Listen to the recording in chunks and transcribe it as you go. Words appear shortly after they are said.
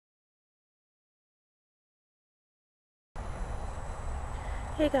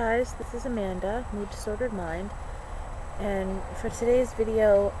Hey guys, this is Amanda, Mood Disordered Mind, and for today's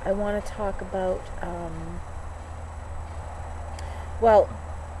video I want to talk about, well,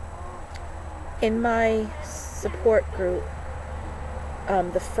 in my support group,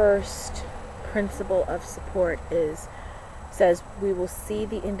 the first principle of support says we will see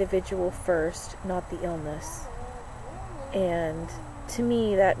the individual first, not the illness. And to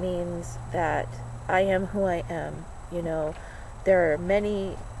me that means that I am who I am, There are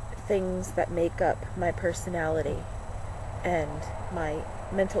many things that make up my personality, and my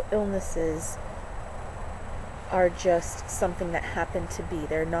mental illnesses are just something that happen to be.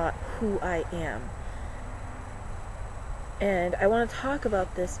 They're not who I am. And I want to talk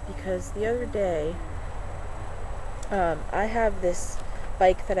about this because the other day, I have this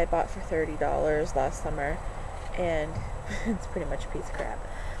bike that I bought for $30 last summer, and it's pretty much a piece of crap.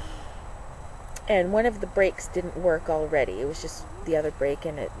 And one of the brakes didn't work already. It was just the other brake,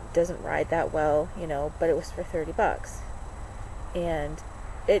 and it doesn't ride that well, but it was for $30. And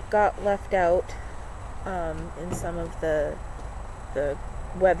it got left out in some of the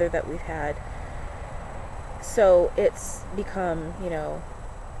weather that we've had. So it's become,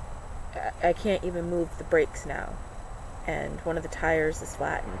 I can't even move the brakes now. And one of the tires is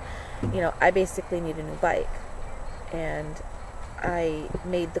flat, and, I basically need a new bike. And I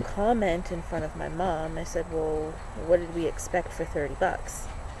made the comment in front of my mom. I said, well, what did we expect for $30?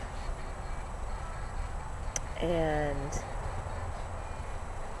 And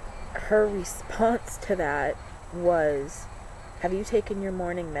her response to that was, have you taken your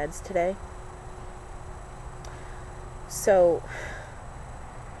morning meds today? So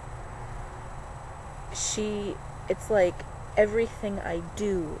it's like everything I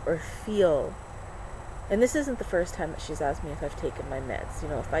do or feel. And this isn't the first time that she's asked me if I've taken my meds.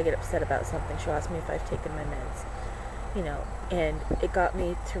 If I get upset about something, she'll ask me if I've taken my meds. And it got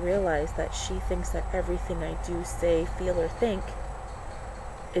me to realize that she thinks that everything I do, say, feel, or think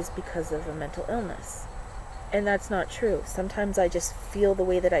is because of a mental illness. And that's not true. Sometimes I just feel the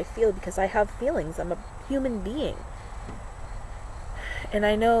way that I feel because I have feelings. I'm a human being. And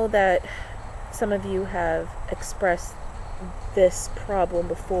I know that some of you have expressed this problem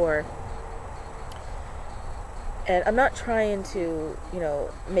before. And I'm not trying to,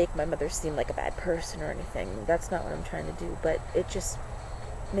 make my mother seem like a bad person or anything. That's not what I'm trying to do. But it just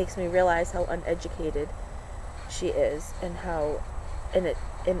makes me realize how uneducated she is, and it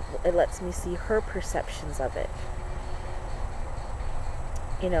lets me see her perceptions of it.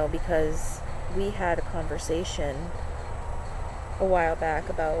 Because we had a conversation a while back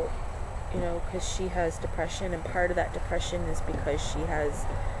about, because she has depression, and part of that depression is because she has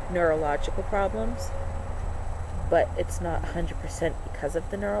neurological problems. But it's not 100% because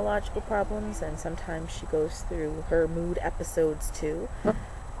of the neurological problems, and sometimes she goes through her mood episodes too.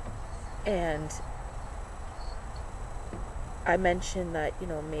 And I mentioned that,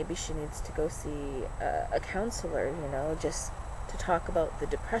 maybe she needs to go see a counselor, just to talk about the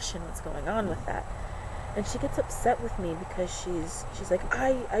depression, what's going on with that. And she gets upset with me because she's like,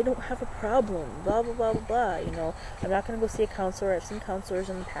 I don't have a problem, blah, blah, blah, blah, blah. I'm not going to go see a counselor. I've seen counselors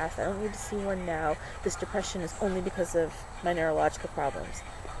in the past. I don't need to see one now. This depression is only because of my neurological problems.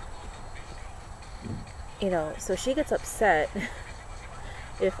 So she gets upset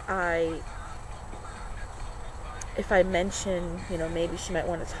if I mention, maybe she might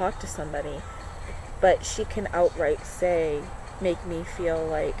want to talk to somebody, but she can outright make me feel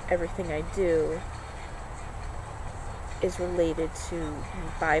like everything I do is related to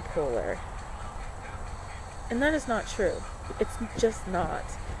bipolar. And that is not true. It's just not.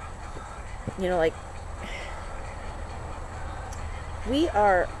 We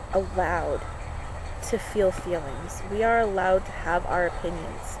are allowed to feel feelings. We are allowed to have our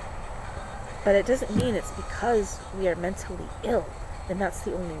opinions. But it doesn't mean it's because we are mentally ill, and that's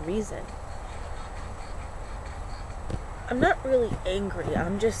the only reason. I'm not really angry.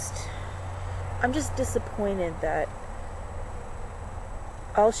 I'm just disappointed that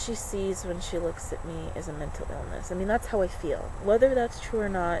all she sees when she looks at me is a mental illness. I mean, that's how I feel. Whether that's true or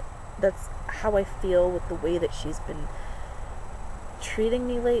not, that's how I feel with the way that she's been treating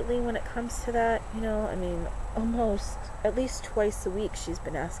me lately when it comes to that. Almost at least twice a week she's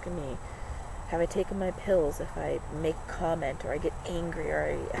been asking me, have I taken my pills, if I make a comment, or I get angry,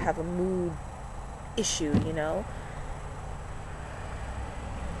 or I have a mood issue, I don't know.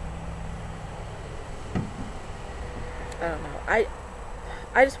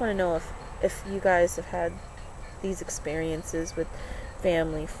 I just want to know if you guys have had these experiences with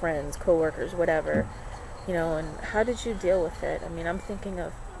family, friends, coworkers, whatever, and how did you deal with it? I'm thinking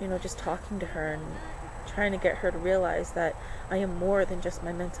of, just talking to her and trying to get her to realize that I am more than just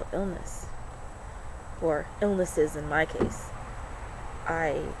my mental illness, or illnesses in my case.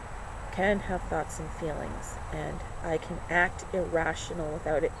 I can have thoughts and feelings, and I can act irrational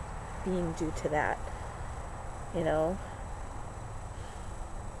without it being due to that. You know?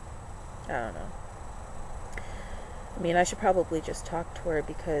 I don't know. I mean, I should probably just talk to her,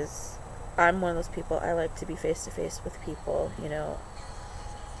 because I'm one of those people, I like to be face to face with people, you know,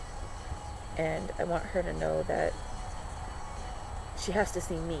 and I want her to know that she has to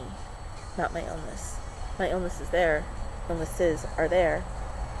see me, not my illness. My illness is there, illnesses are there,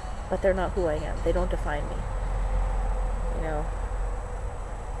 but they're not who I am. They don't define me, you know,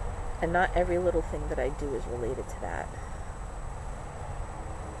 and not every little thing that I do is related to that.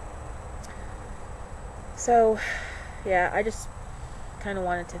 So, yeah, I just kind of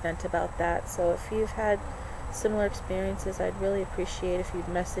wanted to vent about that. So if you've had similar experiences, I'd really appreciate if you'd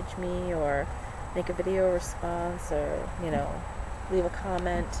message me or make a video response, or, you know, leave a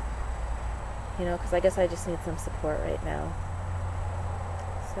comment, you know, because I guess I just need some support right now.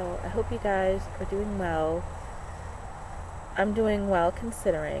 So I hope you guys are doing well. I'm doing well,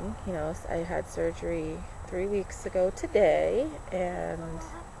 considering, you know, I had surgery 3 weeks ago today, and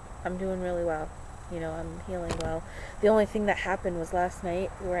I'm doing really well. You know, I'm healing well. The only thing that happened was last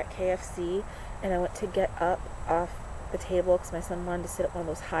night we were at KFC, and I went to get up off the table because my son wanted to sit at one of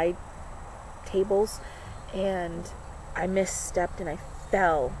those high tables, and I misstepped and I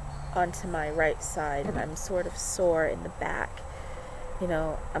fell onto my right side, and I'm sort of sore in the back. You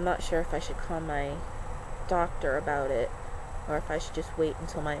know, I'm not sure if I should call my doctor about it, or if I should just wait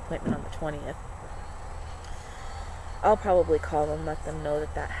until my appointment on the 20th. I'll probably call them, let them know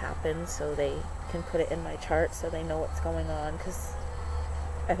that happened, so they can put it in my chart so they know what's going on, because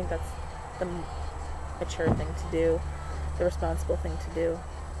I think that's the mature thing to do, the responsible thing to do.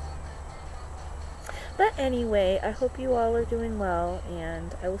 But anyway, I hope you all are doing well,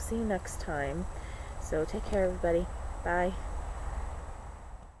 and I will see you next time. So take care, everybody. Bye.